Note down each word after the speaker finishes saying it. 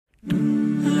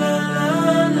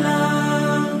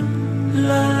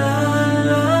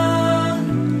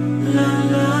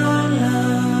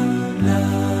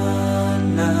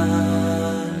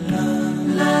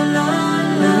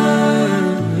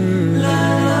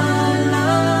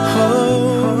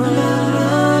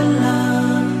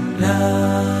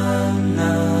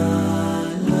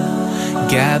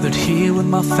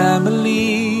my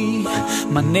family,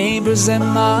 my neighbors and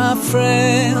my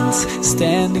friends,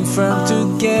 standing firm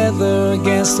together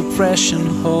against oppression,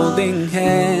 holding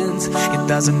hands. It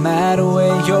doesn't matter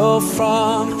where you're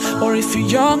from, or if you're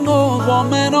young or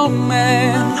woman or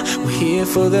man, we're here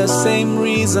for the same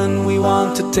reason. We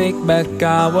want to take back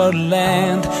our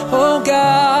land. Oh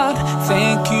God,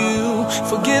 thank you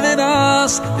for giving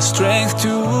us the strength to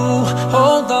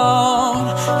hold on.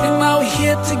 And now we're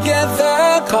here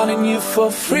together, calling you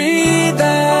for freedom,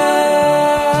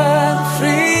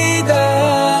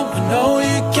 freedom. We know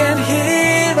you can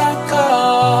hear our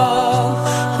call.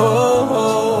 Oh,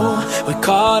 oh. We're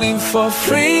calling for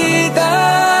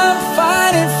freedom,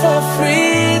 fighting for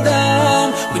freedom.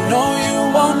 We know you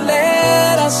won't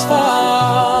let us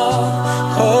fall.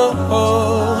 Oh,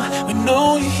 oh. We know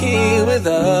you're here with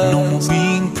us. No more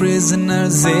being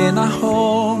prisoners in our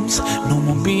homes, no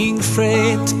more being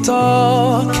afraid to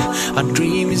talk. Our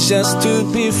dream is just to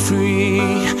be free,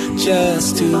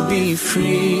 just to be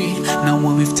free. Now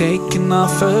when we've taken our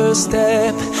first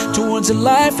step towards a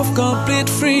life of complete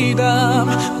freedom,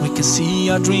 we can see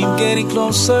our dream getting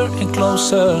closer and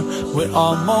closer. We're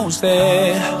almost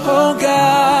there. Oh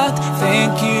God,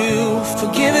 thank you for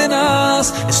giving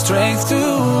us the strength to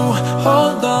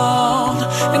hold on.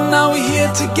 And now we're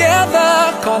here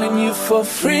together, calling you for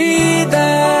freedom,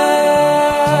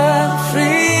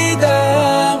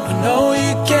 freedom. We know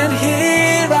you can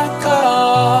hear our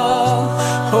call.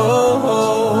 Oh,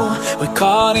 oh. We're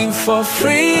calling for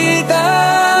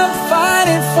freedom,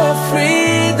 fighting for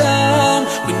freedom.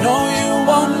 We know you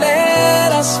won't let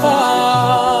us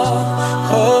fall.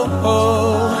 Oh, oh.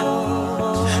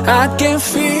 I can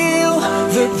feel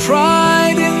the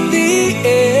pride in the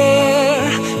air,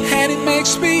 and it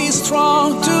makes me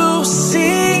strong to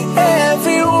see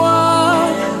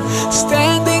everyone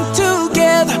standing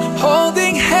together,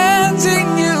 holding hands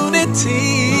in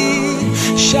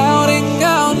unity, shouting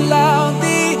out loud,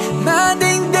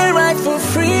 demanding their right for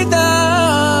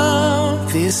freedom.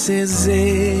 This is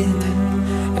it,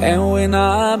 and we're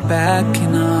not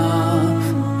backing up.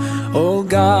 Oh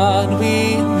God,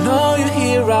 we know you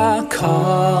hear our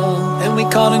call, and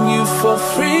we're calling you for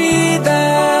freedom,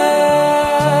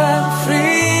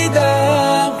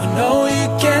 freedom. We know you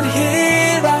can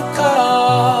hear our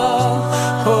call.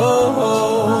 Oh,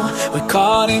 oh. We're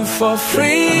calling for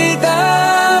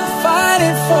freedom,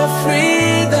 fighting for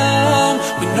freedom.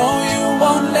 We know you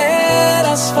won't let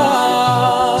us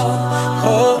fall.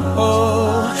 Oh, oh.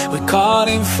 We're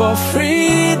calling for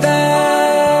freedom,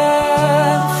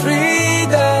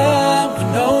 freedom. We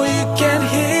know you can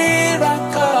hear our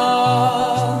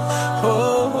call.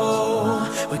 Oh, oh.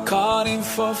 We're calling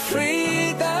for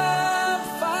freedom,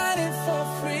 fighting for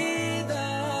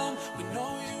freedom. We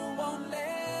know you won't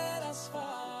let us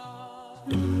fall.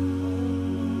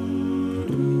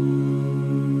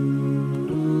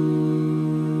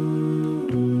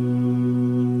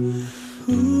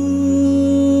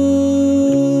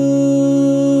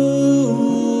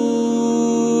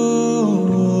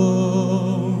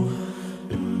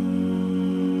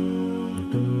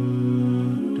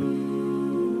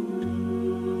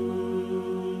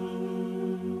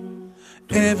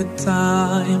 Every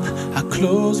time I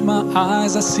close my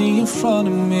eyes, I see in front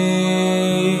of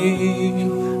me,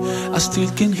 I still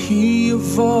can hear your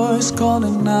voice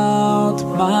calling out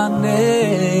my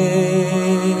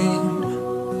name.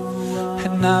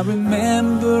 And I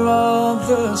remember all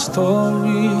the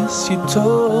stories you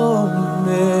told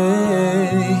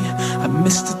me. I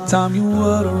miss the time you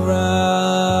were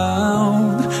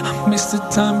around, I miss the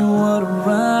time you were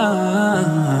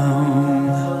around.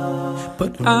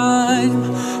 But I'm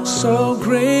so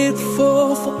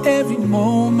grateful for every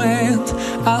moment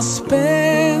I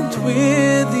spent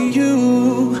with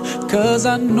you, 'cause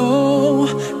I know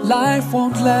life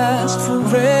won't last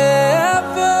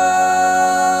forever.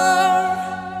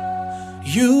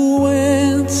 You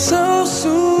went so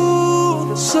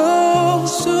soon, so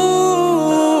soon.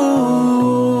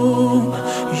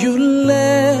 You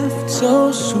left so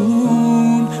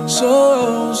soon, so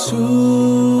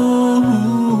soon.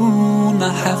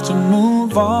 I have to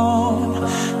move on,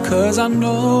 'cause I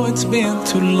know it's been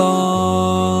too long.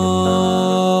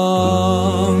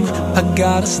 I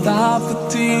gotta stop the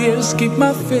tears, keep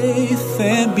my faith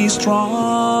and be strong.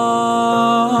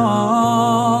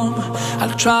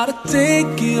 I'll try to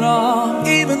take it all,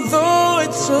 even though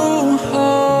it's so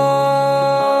hard.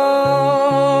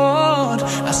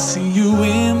 I see you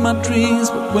in my dreams,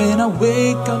 but when I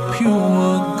wake up you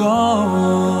are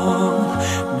gone,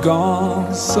 gone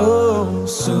so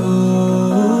soon.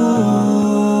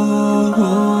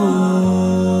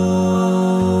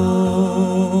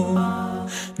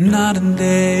 Night and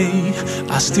day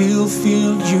I still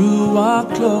feel you are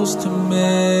close to me.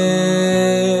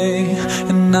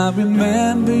 And I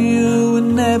remember you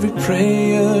in every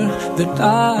prayer that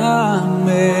I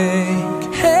make.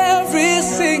 Every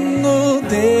single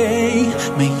day,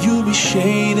 may you be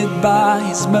shaded by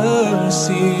His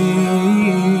mercy.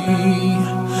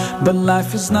 But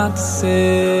life is not the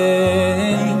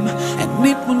same, and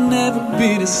it will never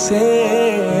be the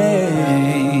same.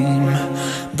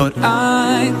 But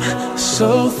I'm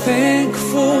so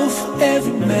thankful for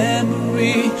every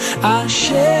memory I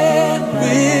shared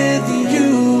with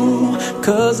you,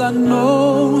 'cause I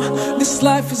know this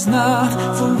life is not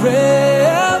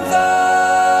forever.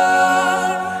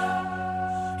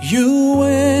 You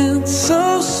went so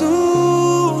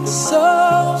soon, so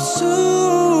soon.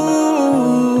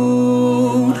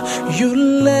 You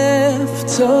left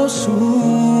so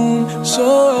soon, so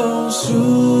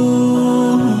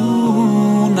soon.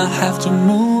 I have to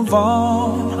move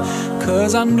on,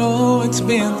 'cause I know it's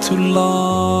been too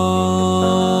long.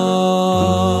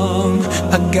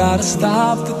 I gotta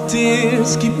stop the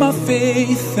tears, keep my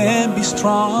faith and be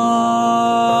strong.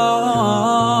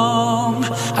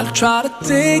 I'll try to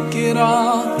take it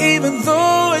on, even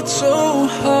though it's so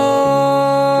hard.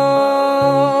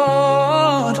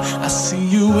 I see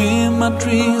you in my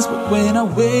dreams, but when I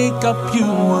wake up you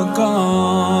are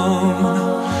gone.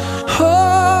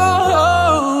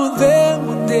 There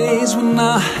were days when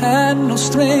I had no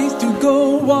strength to go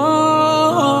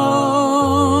on.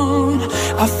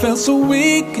 I felt so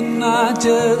weak and I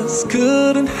just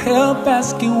couldn't help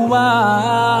asking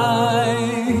why.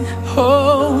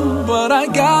 Oh, but I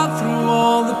got through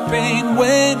all the pain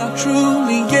when I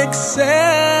truly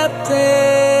accepted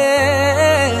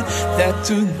that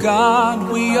to God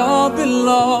we all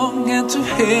belong and to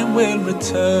Him we'll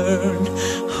return.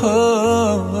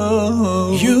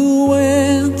 Oh, you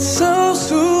went so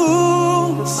soon,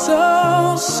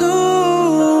 so soon.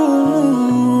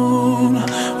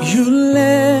 You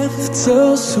left so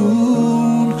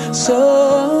soon, so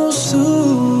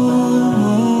soon.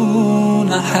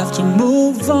 I have to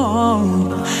move on,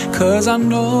 'cause I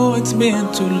know it's been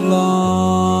too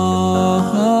long.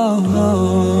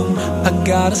 I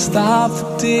gotta stop the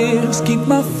tears, keep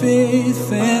my faith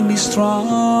and be strong.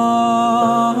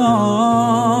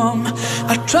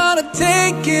 I try to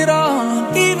take it on,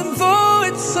 even though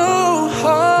it's so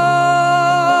hard.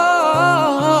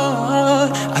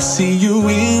 I see you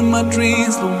in my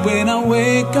dreams, but when I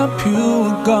wake up you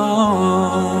are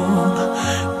gone.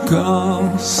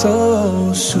 Gone so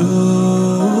soon,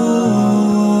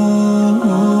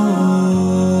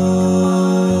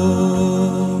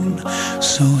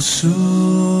 so soon.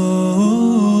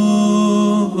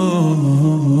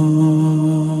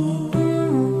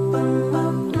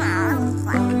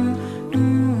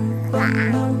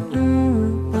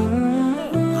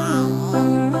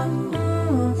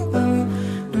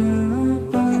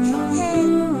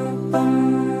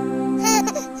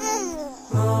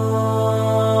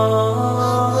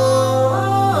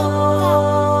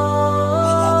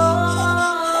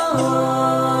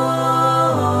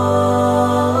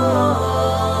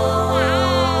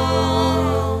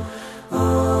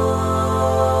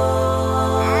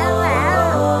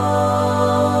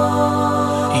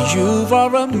 You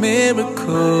are a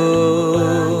miracle,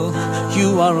 you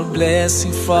are a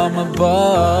blessing from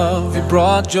above. You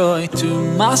brought joy to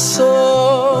my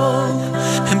soul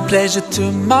and pleasure to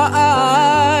my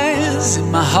eyes. In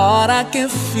my heart I can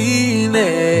feel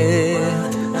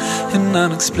it, an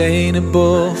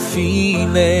unexplainable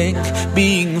feeling,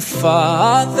 being a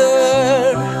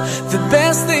father. The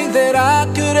best thing that I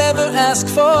could ever ask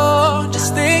for. Just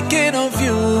thinking of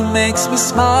you makes me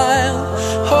smile.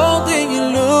 Holding you,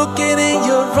 looking in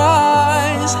your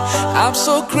eyes, I'm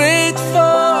so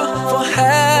grateful for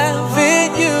having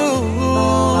you.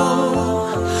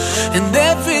 And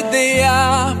every day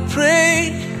I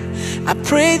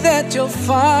pray that you'll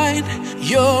find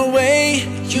your way.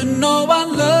 You know I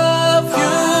love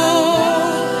you,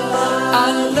 I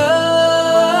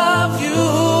love you,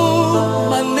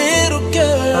 my little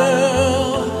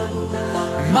girl,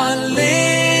 my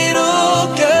little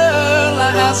girl. I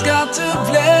ask God to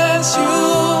bless you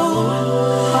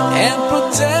and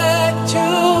protect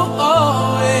you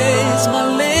always, my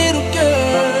little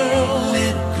girl,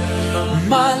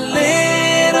 my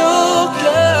little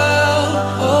girl.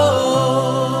 Oh,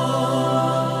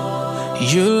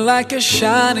 you're like a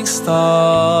shining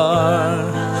star,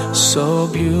 so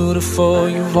beautiful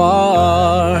you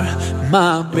are,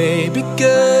 my baby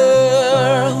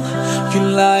girl. You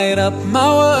light up my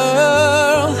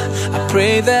world. I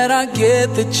pray that I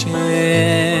get the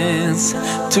chance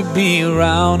to be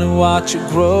around and watch you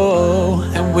grow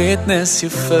and witness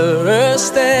your first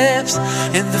steps.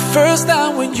 And the first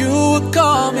time when you would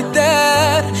call me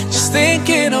dad, just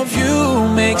thinking of you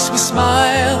makes me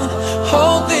smile.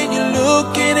 Holding you,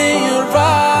 looking in your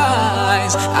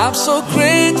eyes, I'm so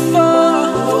grateful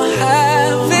for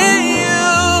having you.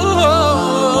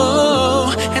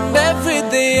 And every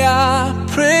day I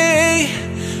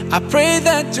pray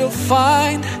that you'll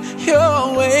find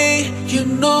your way. You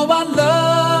know I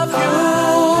love you,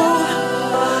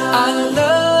 I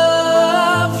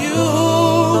love you,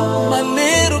 my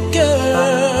little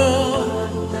girl,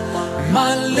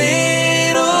 my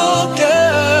little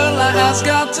girl. I ask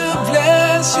God to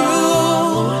bless you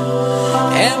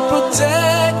and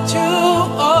protect you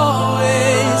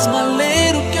always, my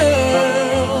little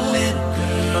girl,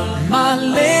 my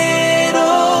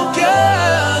little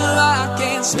girl. I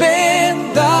can't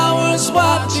spend hours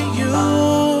watching you.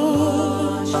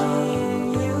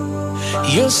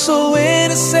 You're so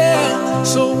innocent,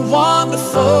 so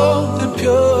wonderful and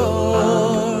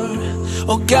pure.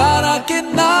 Oh God, I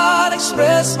cannot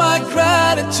express my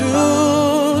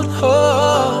gratitude.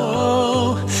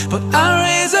 Oh, but I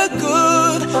raise a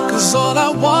good, 'cause all I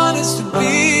want is to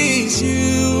please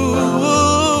you.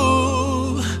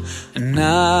 And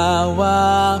now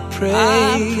I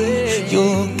pray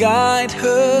you'll guide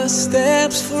her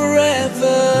steps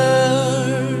forever.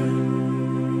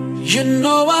 You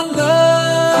know I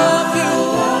love you,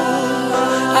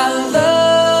 I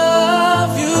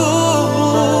love you,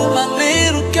 my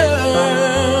little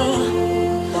girl,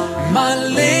 my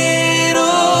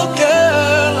little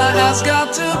girl. I ask God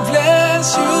to bless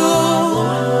you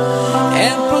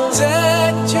and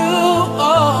protect you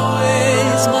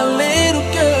always, my little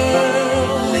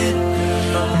girl,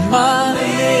 my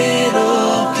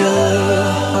little girl.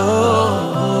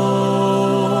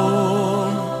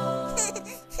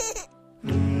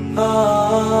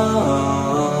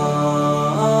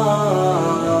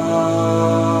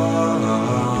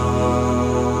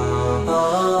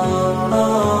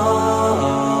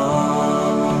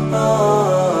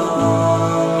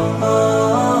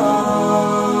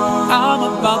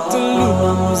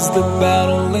 The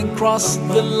battle and cross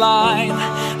the line.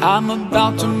 I'm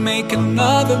about to make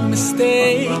another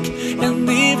mistake, and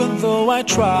even though I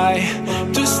try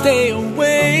to stay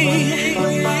away,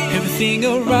 everything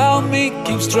around me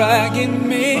keeps dragging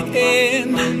me in.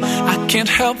 I can't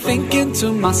help thinking to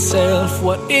myself,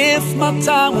 what if my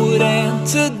time would end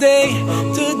today,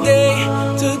 today,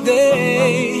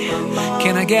 today?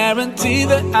 Can I guarantee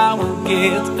that I will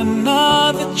get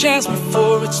another chance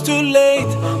before it's too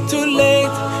late, too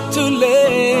late, too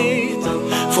late?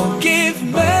 Forgive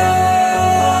me,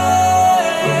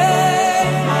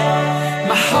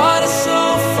 my heart is so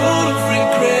full of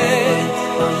regret.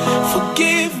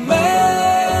 Forgive me,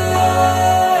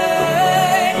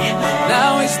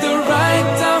 now is the right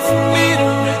time for me to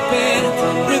repent,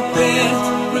 repent,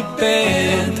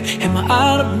 repent. Am I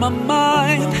out of my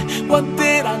mind? What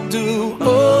did I do?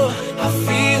 Oh, I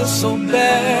feel so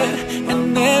bad. And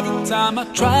every time I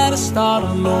try to start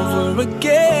all over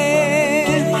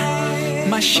again,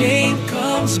 my shame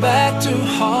comes back to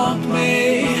haunt me.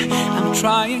 I'm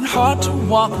trying hard to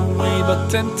walk away, but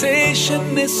temptation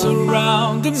is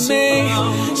surrounding me,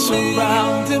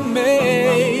 surrounding me.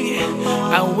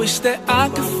 I wish that I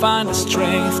could find the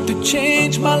strength to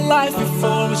change my life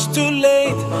before it's too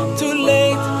late, too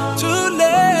late, too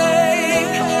late.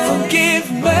 Forgive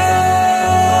me,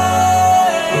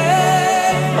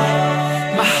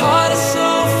 my heart is so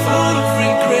full of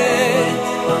regret.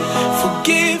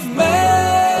 Forgive me,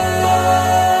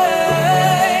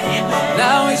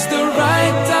 now is the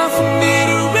right time for me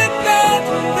to repent,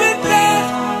 repent,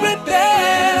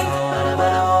 repent.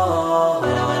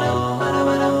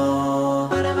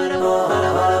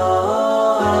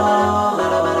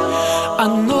 I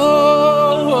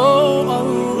know,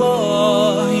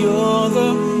 Allah, you're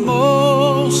the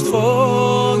most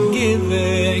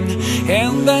forgiving,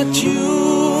 and that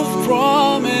you've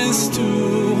promised to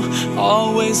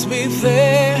always be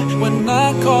there when I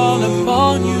call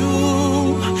upon you.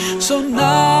 So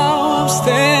now I'm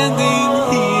standing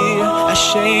here,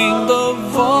 ashamed of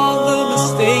all the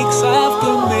mistakes I've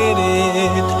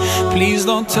committed. Please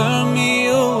don't turn me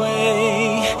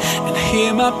away, and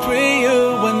hear my prayer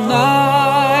when I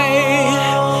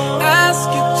ask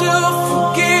you to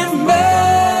forgive me.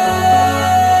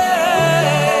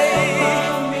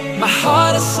 My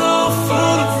heart is so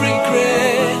full of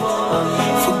regret.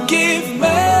 Forgive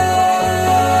me,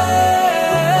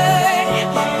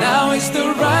 now is the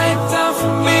right time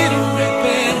for me to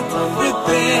repent,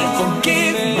 repent.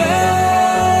 Forgive me.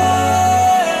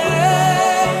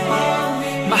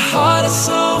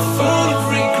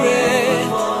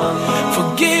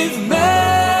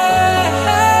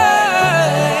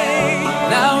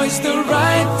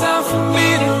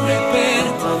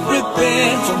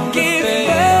 Forgive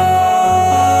me.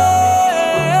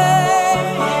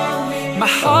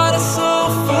 My heart is so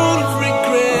full of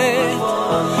regret.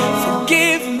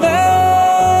 Forgive me.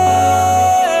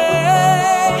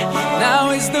 Now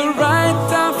is the right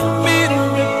time for me to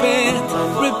repent,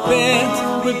 repent,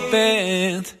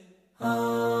 repent.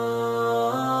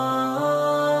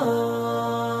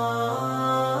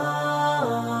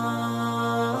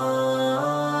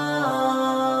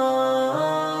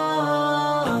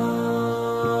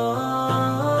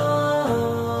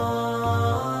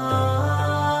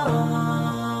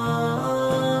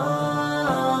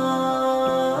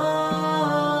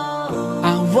 I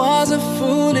was a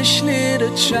foolish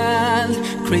little child,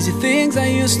 crazy things I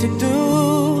used to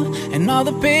do, and all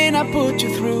the pain I put you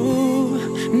through.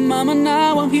 Mama,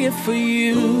 now I'm here for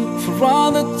you, for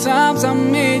all the times I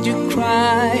made you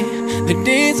cry, the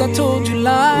days I told you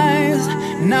lies.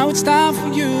 Now it's time for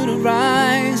you to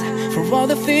rise, for all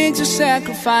the things you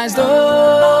sacrificed.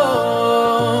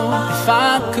 Oh, if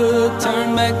I could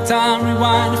turn back time,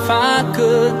 rewind. If I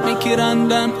could make it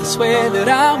undone, I swear that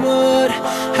I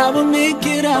would make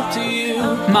it up to you.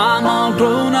 Mom, all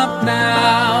grown up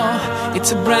now,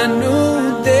 it's a brand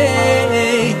new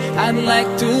day. I'd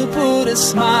like to put a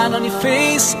smile on your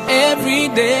face every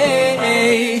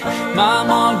day. Mom,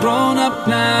 all grown up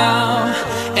now,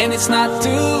 and it's not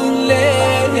too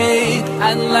late.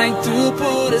 I'd like to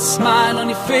put a smile on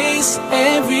your face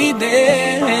every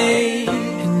day.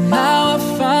 And now I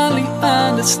finally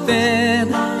understand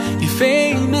your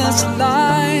famous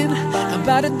line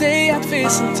about a day I'd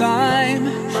face in time,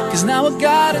 'cause now I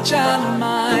got a child of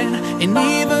mine. And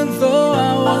even though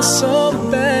I was so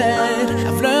bad,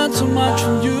 I've learned so much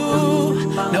from you.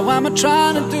 Now I'm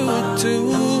trying to do it too.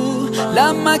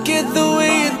 Love my kid the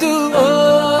way you do.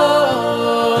 Oh,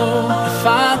 if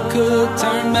I could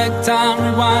turn back time,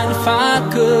 rewind. If I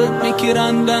could make it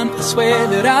undone, I swear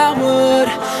that I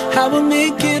would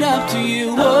make it up to you.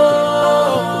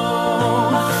 Oh,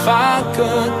 if I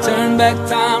could turn back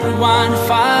time, rewind. If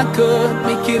I could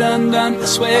make it undone, I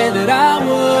swear that I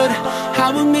would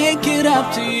make it up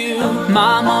to you.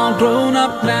 Mom, all grown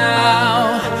up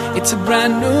now, it's a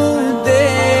brand new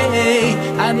day.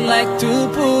 I'd like to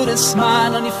put a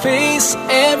smile on your face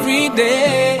every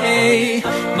day.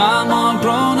 Mom, all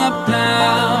grown up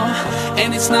now, and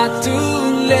it's not too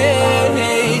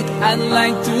late. I'd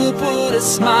like to put a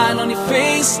smile on your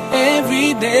face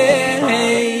every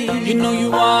day. You know you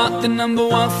are the number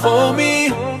one for me.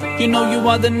 You know you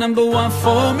are the number one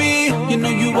for me. You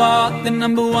know you are the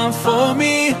number one for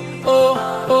me. Oh,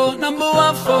 oh, number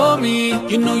one for me.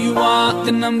 You know you are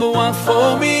the number one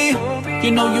for me.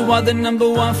 You know you are the number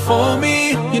one for me.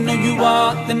 You know you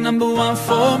are the number one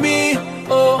for me.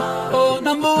 Oh, oh,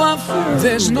 number one for me.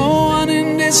 There's no one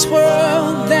in this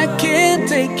world that can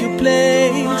take your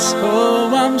place. Oh,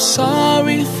 I'm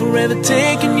sorry for ever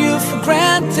taking you for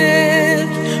granted.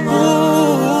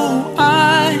 Ooh,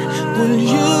 I will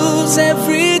use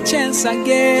every chance I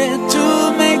get to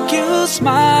make you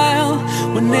smile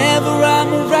whenever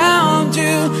I'm around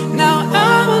you. Now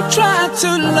I will try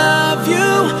to love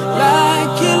you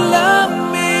like you love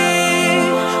me.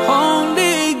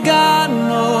 Only God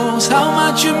knows how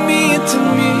much you mean to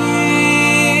me.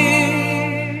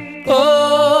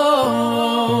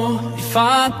 Oh, if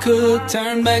I could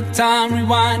turn back time,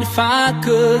 rewind. If I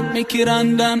could make it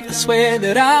undone, I swear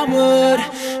that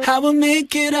I would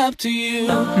make it up to you.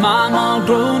 Mom, all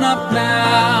grown up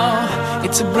now,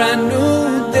 it's a brand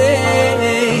new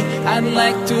day. I'd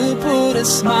like to put a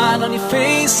smile on your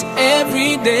face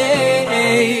every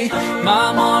day.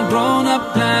 Mom, all grown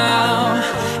up now,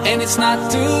 and it's not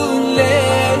too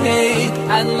late.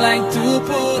 I'd like to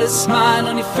put a smile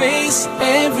on your face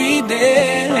every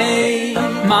day.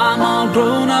 Mom, all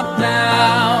grown up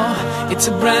now, it's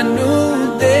a brand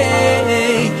new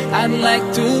day. I'd like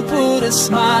to put a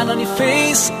smile on your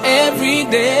face every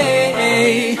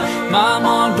day. Mom,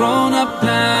 all grown up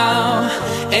now,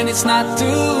 and it's not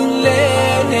too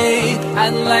late.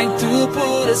 I'd like to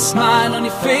put a smile on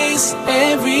your face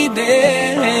every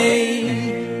day.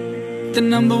 The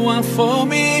number one for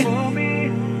me.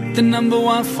 The number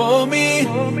one for me.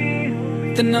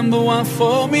 The number one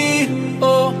for me.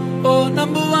 Oh, oh,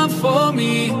 number one for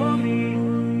me.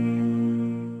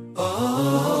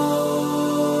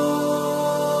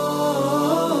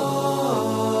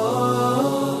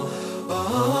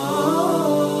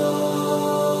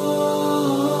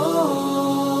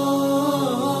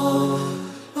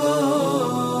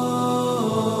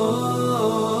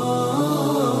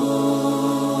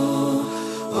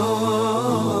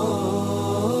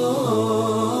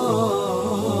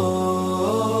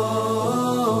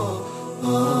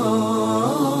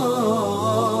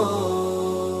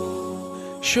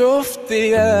 شفت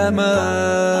ياما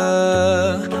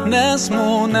ناس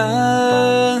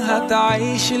مناها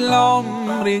تعيش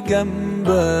العمر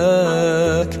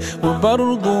جنبك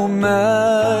وبرضه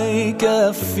ما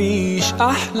يكفيش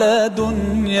أحلى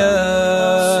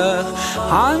دنيا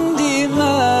عندي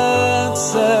ما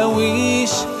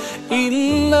تساويش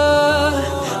إلا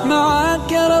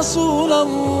معاك يا رسول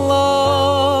الله.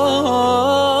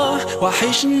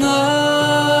 وحشنا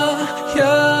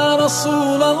يا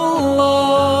رسول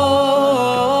الله،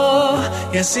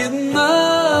 يا سيدنا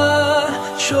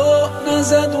شوقنا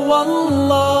زاد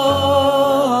والله.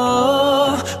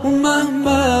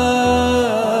 ومهما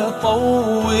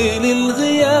طول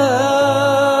الغياب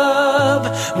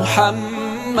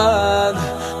محمد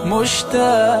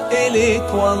مشتاق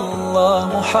إليك والله.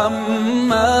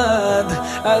 محمد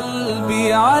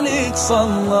قلبي عليك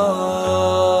صلى.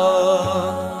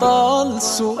 طال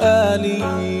سؤالي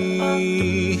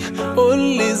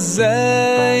قولي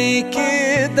ازاي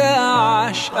كده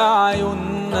عشق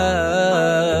عيوننا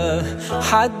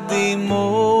حد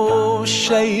مش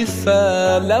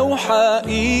شايفة لو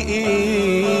حقيقي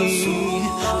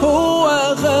هو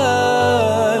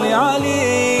غالي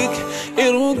عليك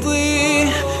ارضيه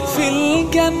في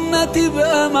الجنة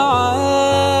تبقى معاه.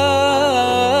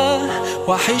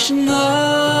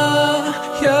 وحشنا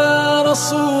يا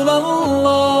رسول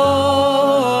الله،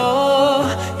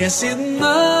 يا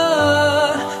سيدنا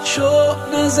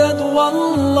شوقنا زاد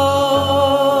والله.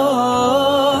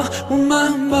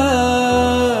 ومهما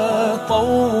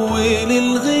طول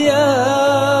الغياب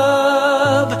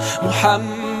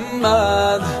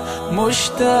محمد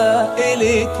مشتاق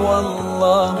إليك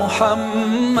والله.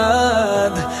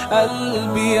 محمد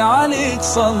قلبي عليك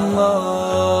صلى.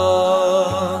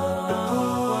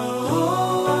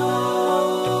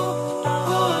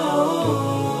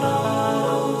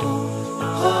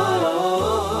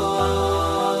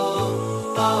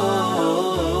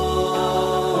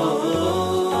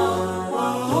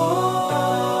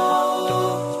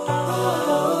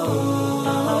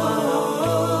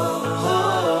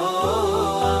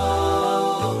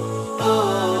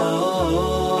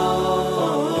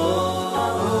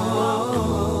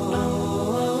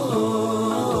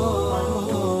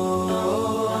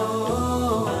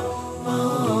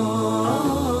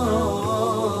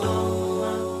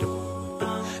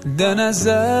 ده أنا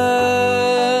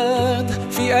زاد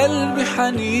في قلبي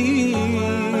حنين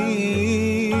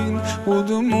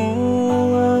ودموعي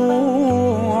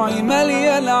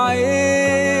مالية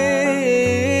العين.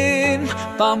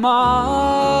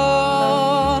 طمعان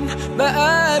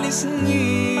بقالي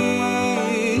سنين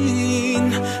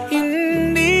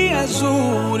إني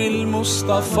أزور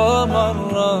المصطفى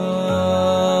مرة،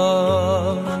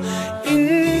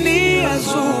 إني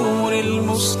أزور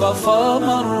المصطفى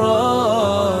مرة.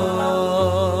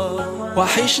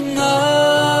 وحشنا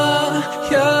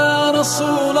يا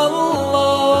رسول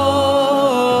الله،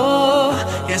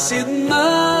 يا سيدنا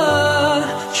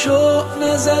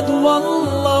شوقنا زاد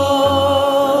والله.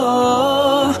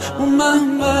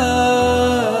 ومهما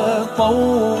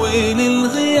طول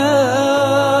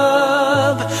الغياب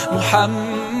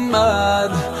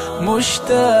محمد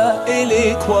مشتاق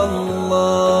إليك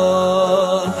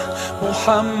والله.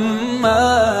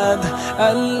 محمد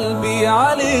قلبي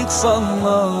عليك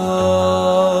صلى.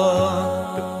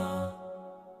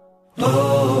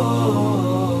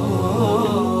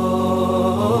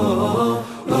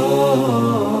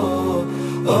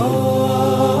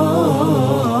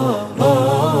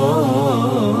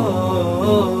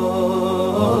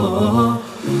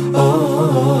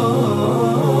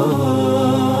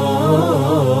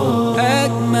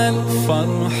 أجمل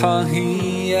فرحة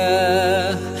هي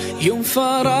يوم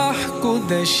فرحكوا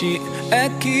ده شيء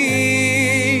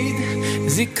أكيد.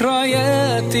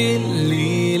 ذكريات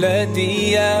الليلة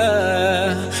دي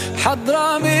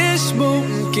حضرة مش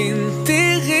ممكن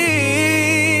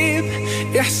تغيب.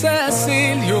 إحساس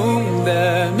اليوم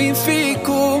ده مين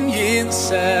فيكم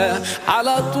ينسى؟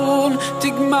 على طول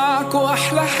تجمعكوا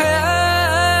أحلى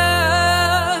حياة.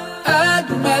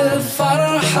 أجمل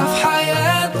فرحة في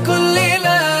حياة كل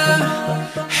ليلة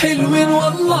حلوين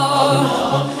والله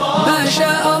ما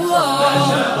شاء الله.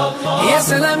 يا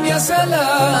سلام يا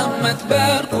سلام ما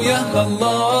تباركوا يا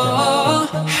الله.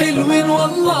 حلوين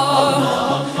والله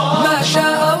ما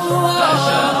شاء الله.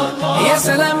 يا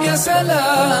سلام يا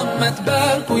سلام ما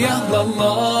تباركوا يا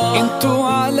الله. انتوا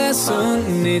على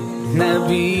سنة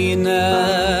نبينا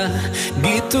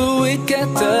جيتوا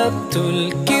وكتبتوا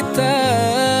الكتاب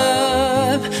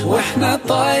واحنا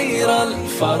طايرة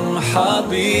الفرحة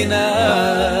بينا.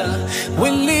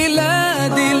 والليلة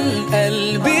دي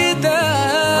القلب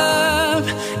داب.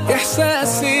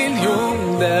 إحساس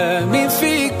اليوم ده مين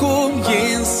فيكم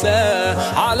ينسى؟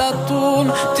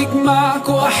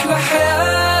 أحلى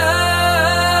حياة